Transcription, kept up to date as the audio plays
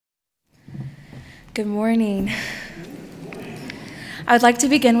Good morning. I would like to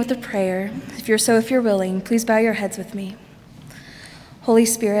begin with a prayer. If you're willing, please bow your heads with me. Holy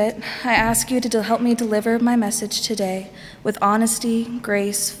Spirit, I ask you to help me deliver my message today with honesty,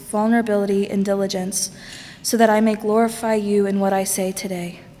 grace, vulnerability, and diligence, so that I may glorify you in what I say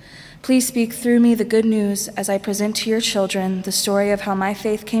today. Please speak through me the good news as I present to your children the story of how my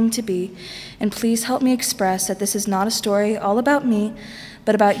faith came to be, and please help me express that this is not a story all about me,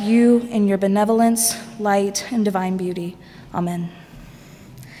 but about you and your benevolence, light, and divine beauty. Amen.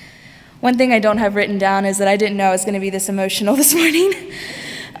 One thing I don't have written down is that I didn't know I was going to be this emotional this morning.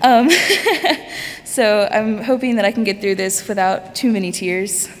 So I'm hoping that I can get through this without too many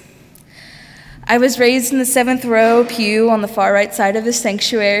tears. I was raised in the 7th row pew on the far right side of the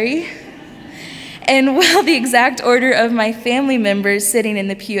sanctuary. And while the exact order of my family members sitting in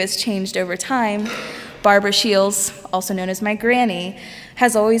the pew has changed over time, Barbara Shields, also known as my granny,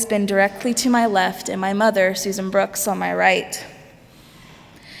 has always been directly to my left, and my mother, Susan Brooks, on my right.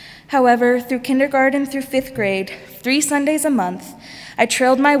 However, through kindergarten through 5th grade, 3 Sundays a month, I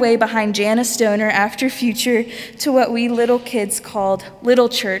trailed my way behind Jana Stoner after Future to what we little kids called Little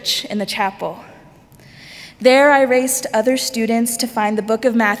Church in the chapel. There I raced other students to find the book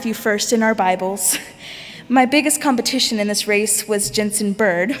of Matthew first in our Bibles. My biggest competition in this race was Jensen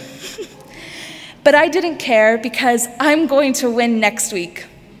Bird. But I didn't care because I'm going to win next week.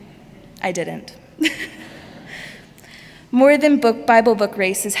 I didn't. More than Bible book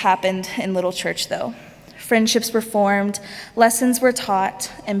races happened in Little Church, though. Friendships were formed, lessons were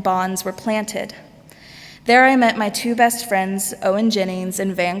taught, and bonds were planted. There I met my 2 best friends, Owen Jennings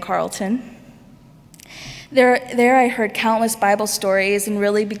and Van Carlton. There I heard countless Bible stories and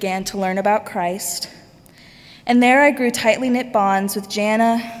really began to learn about Christ. And there I grew tightly knit bonds with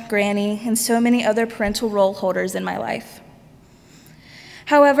Jana, Granny, and so many other parental role holders in my life.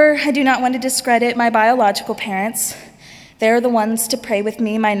 However, I do not want to discredit my biological parents. They are the ones to pray with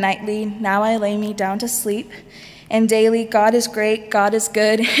me my nightly, now I lay me down to sleep, and daily, God is great, God is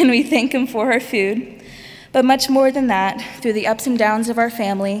good, and we thank him for our food. But much more than that, through the ups and downs of our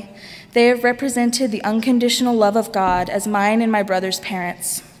family, they have represented the unconditional love of God as mine and my brother's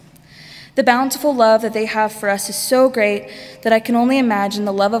parents. The bountiful love that they have for us is so great that I can only imagine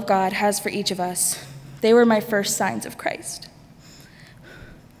the love of God has for each of us. They were my first signs of Christ.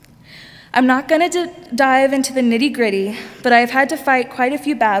 I'm not going to dive into the nitty-gritty, but I have had to fight quite a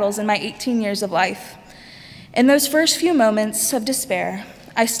few battles in my 18 years of life. In those first few moments of despair,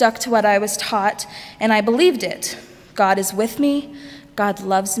 I stuck to what I was taught, and I believed it. God is with me, God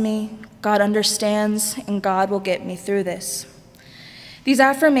loves me, God understands, and God will get me through this. These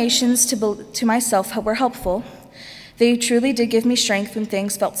affirmations to myself were helpful. They truly did give me strength when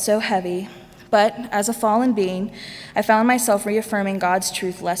things felt so heavy. But as a fallen being, I found myself reaffirming God's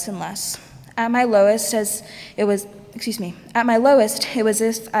truth less and less. At my lowest, it was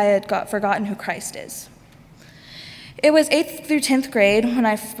as if I had forgotten who Christ is. It was 8th through 10th grade when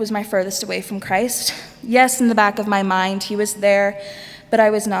I was my furthest away from Christ. Yes, in the back of my mind, he was there, but I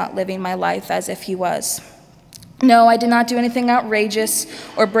was not living my life as if he was. No, I did not do anything outrageous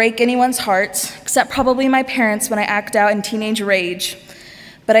or break anyone's hearts, except probably my parents when I acted out in teenage rage.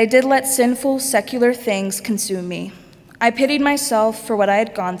 But I did let sinful, secular things consume me. I pitied myself for what I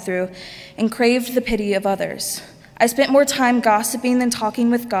had gone through and craved the pity of others. I spent more time gossiping than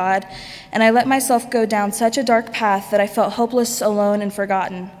talking with God, and I let myself go down such a dark path that I felt hopeless, alone, and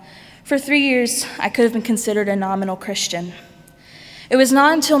forgotten. For 3 years, I could have been considered a nominal Christian. It was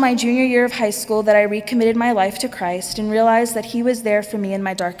not until my junior year of high school that I recommitted my life to Christ and realized that he was there for me in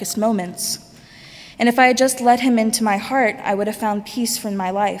my darkest moments. And if I had just let him into my heart, I would have found peace from my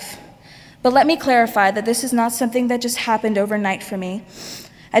life. But let me clarify that this is not something that just happened overnight for me.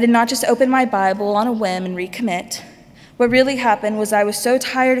 I did not just open my Bible on a whim and recommit. What really happened was I was so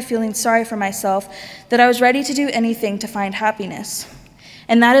tired of feeling sorry for myself that I was ready to do anything to find happiness.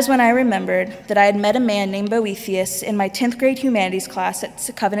 And that is when I remembered that I had met a man named Boethius in my 10th grade humanities class at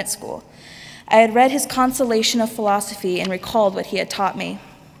Covenant School. I had read his Consolation of Philosophy and recalled what he had taught me.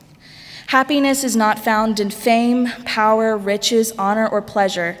 Happiness is not found in fame, power, riches, honor, or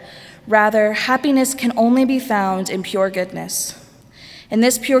pleasure. Rather, happiness can only be found in pure goodness. And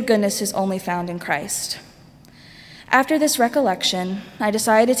this pure goodness is only found in Christ. After this recollection, I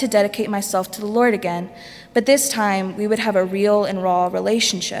decided to dedicate myself to the Lord again, but this time we would have a real and raw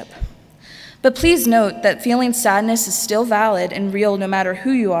relationship. But please note that feeling sadness is still valid and real no matter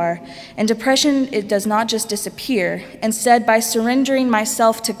who you are, and depression, it does not just disappear. Instead, by surrendering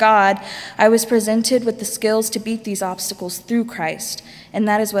myself to God, I was presented with the skills to beat these obstacles through Christ, and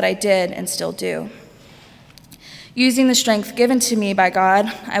that is what I did and still do. Using the strength given to me by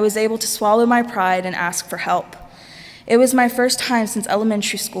God, I was able to swallow my pride and ask for help. It was my first time since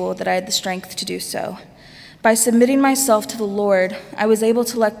elementary school that I had the strength to do so. By submitting myself to the Lord, I was able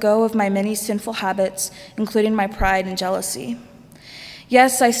to let go of my many sinful habits, including my pride and jealousy.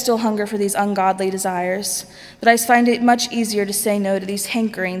 Yes, I still hunger for these ungodly desires, but I find it much easier to say no to these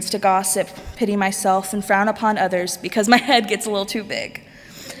hankerings to gossip, pity myself, and frown upon others because my head gets a little too big.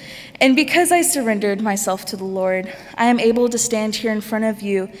 And because I surrendered myself to the Lord, I am able to stand here in front of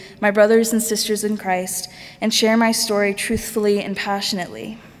you, my brothers and sisters in Christ, and share my story truthfully and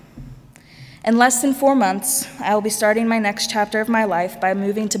passionately. In less than 4 months, I will be starting my next chapter of my life by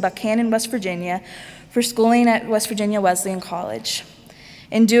moving to Buchanan, West Virginia, for schooling at West Virginia Wesleyan College.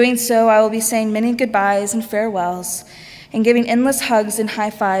 In doing so, I will be saying many goodbyes and farewells, and giving endless hugs and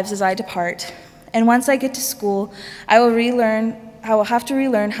high fives as I depart. And once I get to school, I will have to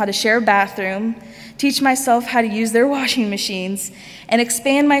relearn how to share a bathroom, teach myself how to use their washing machines, and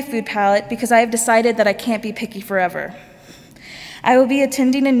expand my food palette because I have decided that I can't be picky forever. I will be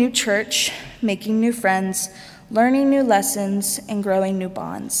attending a new church, making new friends, learning new lessons, and growing new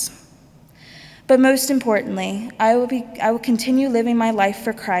bonds. But most importantly, I will continue living my life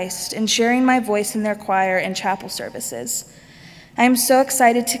for Christ and sharing my voice in their choir and chapel services. I am so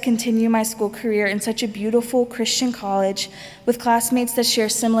excited to continue my school career in such a beautiful Christian college with classmates that share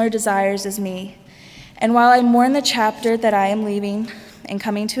similar desires as me. And while I mourn the chapter that I am leaving and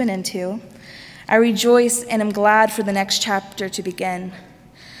coming to an end to, I rejoice and am glad for the next chapter to begin.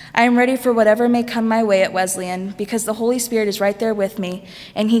 I am ready for whatever may come my way at Wesleyan because the Holy Spirit is right there with me,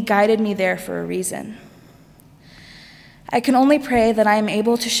 and he guided me there for a reason. I can only pray that I am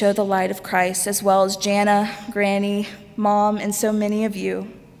able to show the light of Christ as well as Jana, Granny, Mom, and so many of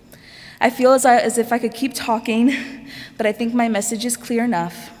you. I feel as if I could keep talking, but I think my message is clear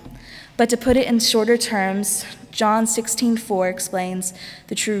enough. But to put it in shorter terms, John 16:4 explains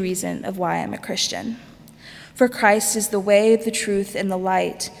the true reason of why I'm a Christian. For Christ is the way, the truth, and the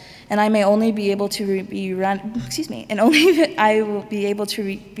light, and I will be able to be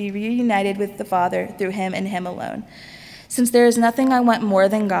reunited with the Father through him and him alone. Since there is nothing I want more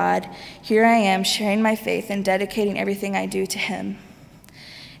than God, here I am sharing my faith and dedicating everything I do to him.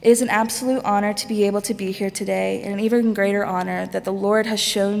 It is an absolute honor to be able to be here today, and an even greater honor that the Lord has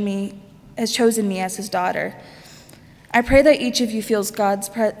chosen me as his daughter. I pray that each of you feels God's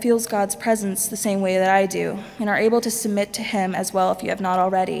presence the same way that I do, and are able to submit to him as well if you have not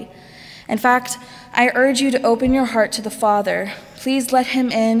already. In fact, I urge you to open your heart to the Father. Please let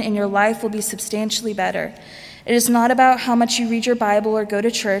him in, and your life will be substantially better. It is not about how much you read your Bible or go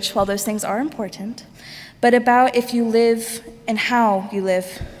to church, while those things are important, but about if you live and how you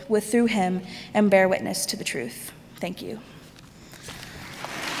live through him and bear witness to the truth. Thank you.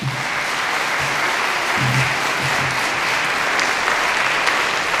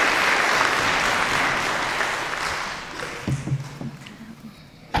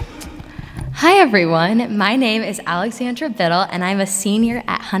 Hi everyone, my name is Alexandra Biddle and I'm a senior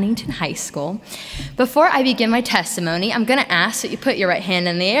at Huntington High School. Before I begin my testimony, I'm gonna ask that you put your right hand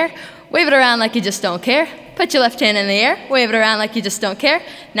in the air, wave it around like you just don't care, put your left hand in the air, wave it around like you just don't care.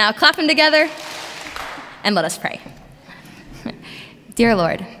 Now clap them together and let us pray. Dear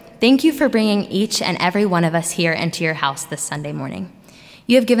Lord, thank you for bringing each and every one of us here into your house this Sunday morning.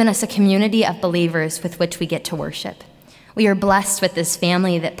 You have given us a community of believers with which we get to worship. We are blessed with this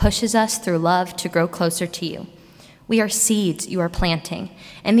family that pushes us through love to grow closer to you. We are seeds you are planting,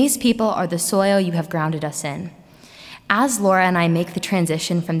 and these people are the soil you have grounded us in. As Laura and I make the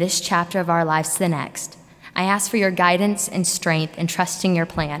transition from this chapter of our lives to the next, I ask for your guidance and strength in trusting your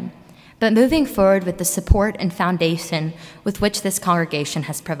plan, but moving forward with the support and foundation with which this congregation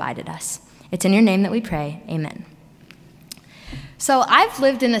has provided us. It's in your name that we pray, amen. So I've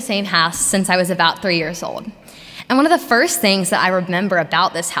lived in the same house since I was about 3 years old. And one of the first things that I remember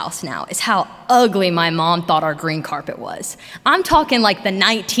about this house now is how ugly my mom thought our green carpet was. I'm talking like the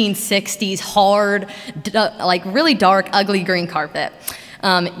 1960s hard, like really dark, ugly green carpet.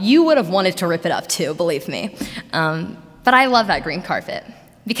 You would have wanted to rip it up too, believe me. But I love that green carpet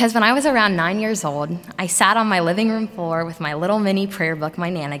because when I was around 9 years old, I sat on my living room floor with my little mini prayer book my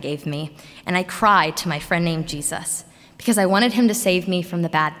Nana gave me, and I cried to my friend named Jesus because I wanted him to save me from the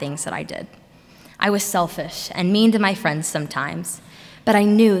bad things that I did. I was selfish and mean to my friends sometimes, but I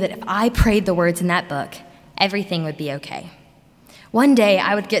knew that if I prayed the words in that book, everything would be okay. One day,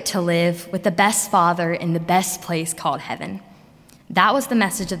 I would get to live with the best father in the best place called heaven. That was the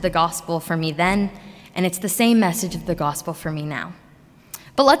message of the gospel for me then, and it's the same message of the gospel for me now.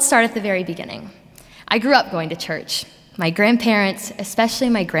 But let's start at the very beginning. I grew up going to church. My grandparents, especially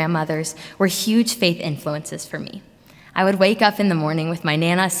my grandmothers, were huge faith influences for me. I would wake up in the morning with my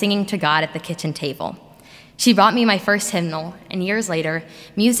Nana singing to God at the kitchen table. She brought me my first hymnal, and years later,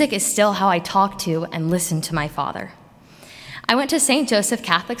 music is still how I talk to and listen to my father. I went to St. Joseph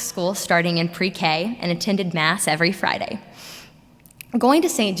Catholic School starting in pre-K and attended Mass every Friday. Going to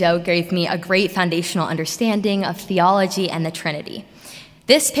St. Joe gave me a great foundational understanding of theology and the Trinity.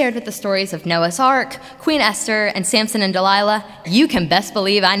 This paired with the stories of Noah's Ark, Queen Esther, and Samson and Delilah, you can best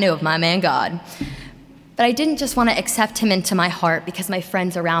believe I knew of my man God. But I didn't just want to accept him into my heart because my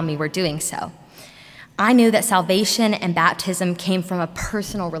friends around me were doing so. I knew that salvation and baptism came from a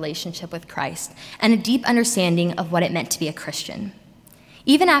personal relationship with Christ and a deep understanding of what it meant to be a Christian.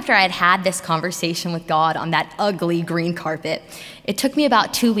 Even after I had had this conversation with God on that ugly green carpet, it took me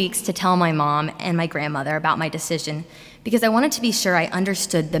about 2 weeks to tell my mom and my grandmother about my decision because I wanted to be sure I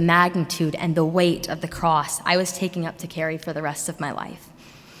understood the magnitude and the weight of the cross I was taking up to carry for the rest of my life.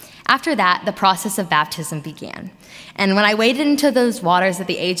 After that, the process of baptism began. And when I waded into those waters at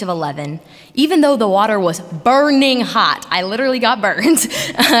the age of 11, even though the water was burning hot, I literally got burned,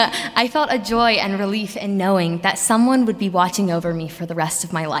 I felt a joy and relief in knowing that someone would be watching over me for the rest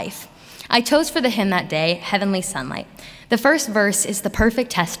of my life. I chose for the hymn that day, Heavenly Sunlight. The first verse is the perfect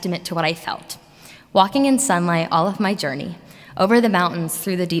testament to what I felt. Walking in sunlight all of my journey, over the mountains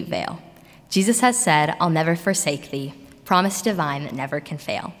through the deep vale. Jesus has said, I'll never forsake thee, promise divine that never can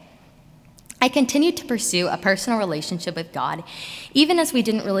fail. I continued to pursue a personal relationship with God, even as we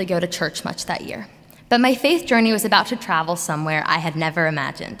didn't really go to church much that year. But my faith journey was about to travel somewhere I had never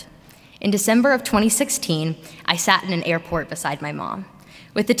imagined. In December of 2016, I sat in an airport beside my mom.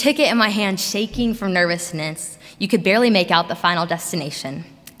 With the ticket in my hand shaking from nervousness, you could barely make out the final destination,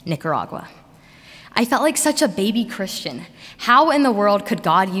 Nicaragua. I felt like such a baby Christian. How in the world could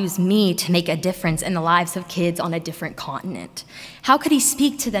God use me to make a difference in the lives of kids on a different continent? How could he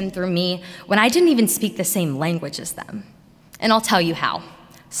speak to them through me when I didn't even speak the same language as them? And I'll tell you how.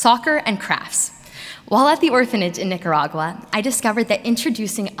 Soccer and crafts. While at the orphanage in Nicaragua, I discovered that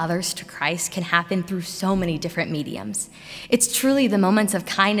introducing others to Christ can happen through so many different mediums. It's truly the moments of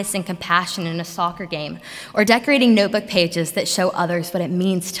kindness and compassion in a soccer game or decorating notebook pages that show others what it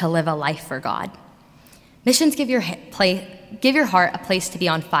means to live a life for God. Missions give your heart a place to be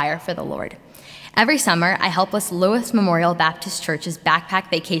on fire for the Lord. Every summer, I help with Lewis Memorial Baptist Church's Backpack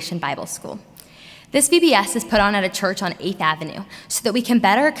Vacation Bible School. This VBS is put on at a church on 8th Avenue so that we can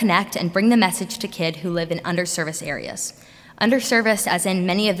better connect and bring the message to kids who live in underserviced areas. Underserviced as in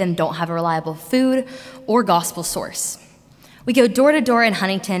many of them don't have a reliable food or gospel source. We go door to door in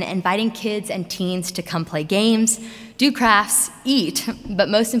Huntington, inviting kids and teens to come play games, do crafts, eat, but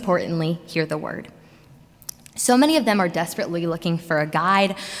most importantly, hear the word. So many of them are desperately looking for a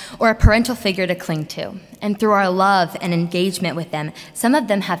guide or a parental figure to cling to. And through our love and engagement with them, some of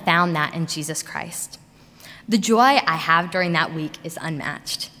them have found that in Jesus Christ. The joy I have during that week is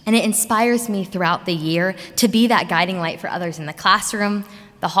unmatched, and it inspires me throughout the year to be that guiding light for others in the classroom,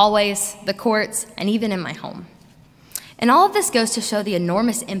 the hallways, the courts, and even in my home. And all of this goes to show the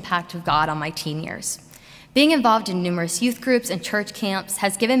enormous impact of God on my teen years. Being involved in numerous youth groups and church camps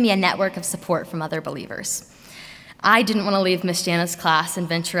has given me a network of support from other believers. I didn't want to leave Miss Jana's class and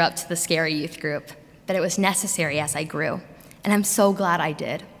venture up to the scary youth group, but it was necessary as I grew, and I'm so glad I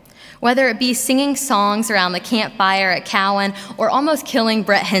did. Whether it be singing songs around the campfire at Cowan or almost killing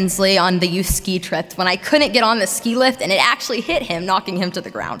Brett Hensley on the youth ski trip when I couldn't get on the ski lift and it actually hit him, knocking him to the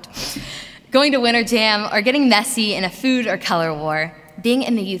ground. Going to Winter Jam or getting messy in a food or color war, being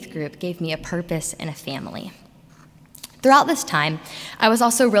in the youth group gave me a purpose and a family. Throughout this time, I was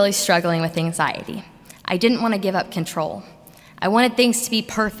also really struggling with anxiety. I didn't want to give up control. I wanted things to be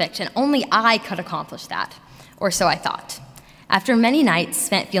perfect, and only I could accomplish that, or so I thought. After many nights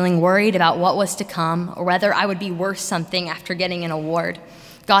spent feeling worried about what was to come or whether I would be worth something after getting an award,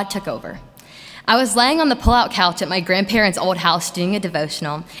 God took over. I was laying on the pull-out couch at my grandparents' old house doing a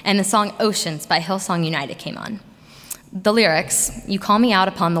devotional, and the song Oceans by Hillsong United came on. The lyrics, "You call me out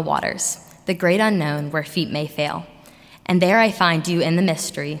upon the waters, the great unknown where feet may fail. And there I find you in the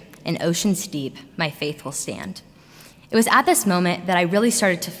mystery, in oceans deep, my faith will stand." It was at this moment that I really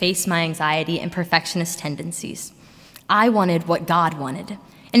started to face my anxiety and perfectionist tendencies. I wanted what God wanted,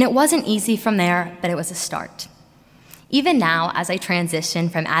 and it wasn't easy from there, but it was a start. Even now, as I transition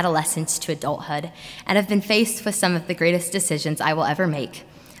from adolescence to adulthood and have been faced with some of the greatest decisions I will ever make,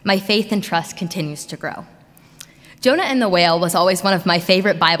 my faith and trust continues to grow. Jonah and the whale was always one of my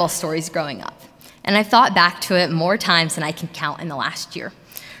favorite Bible stories growing up, and I've thought back to it more times than I can count in the last year.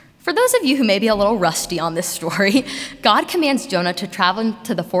 For those of you who may be a little rusty on this story, God commands Jonah to travel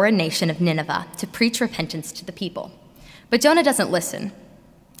to the foreign nation of Nineveh to preach repentance to the people. But Jonah doesn't listen,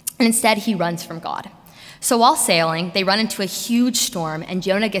 and instead he runs from God. So while sailing, they run into a huge storm, and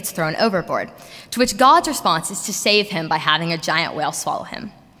Jonah gets thrown overboard, to which God's response is to save him by having a giant whale swallow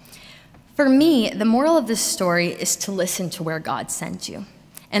him. For me, the moral of this story is to listen to where God sends you.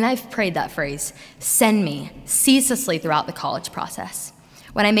 And I've prayed that phrase, send me, ceaselessly throughout the college process.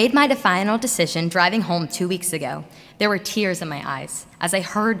 When I made my final decision driving home 2 weeks ago, there were tears in my eyes as I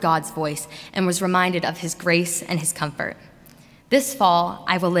heard God's voice and was reminded of his grace and his comfort. This fall,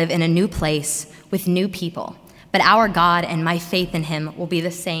 I will live in a new place with new people, but our God and my faith in him will be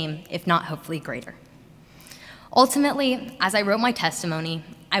the same, if not hopefully greater. Ultimately, as I wrote my testimony,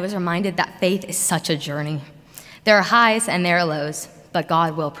 I was reminded that faith is such a journey. There are highs and there are lows, but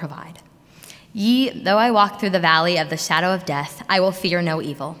God will provide. Though I walk through the valley of the shadow of death, I will fear no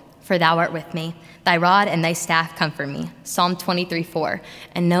evil, for thou art with me. Thy rod and thy staff comfort me. Psalm 23:4.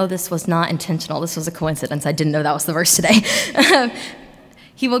 And no, this was not intentional. This was a coincidence. I didn't know that was the verse today.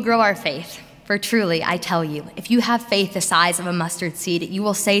 He will grow our faith. For truly, I tell you, if you have faith the size of a mustard seed, you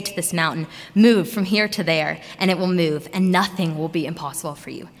will say to this mountain, move from here to there, and it will move, and nothing will be impossible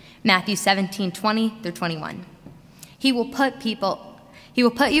for you. Matthew 17:20-21. He will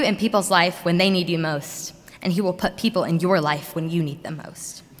put you in people's life when they need you most, and he will put people in your life when you need them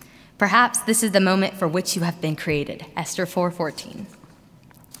most. Perhaps this is the moment for which you have been created, Esther 4:14.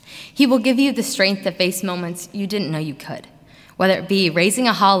 He will give you the strength to face moments you didn't know you could, whether it be raising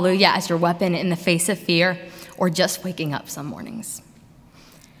a hallelujah as your weapon in the face of fear, or just waking up some mornings.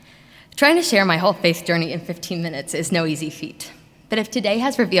 Trying to share my whole faith journey in 15 minutes is no easy feat, but if today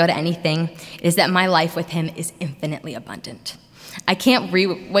has revealed anything, it is that my life with him is infinitely abundant. I can't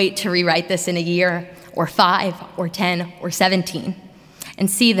wait to rewrite this in a year, or 5, or 10, or 17, and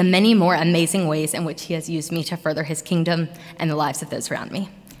see the many more amazing ways in which he has used me to further his kingdom and the lives of those around me.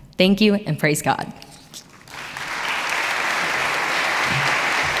 Thank you, and praise God.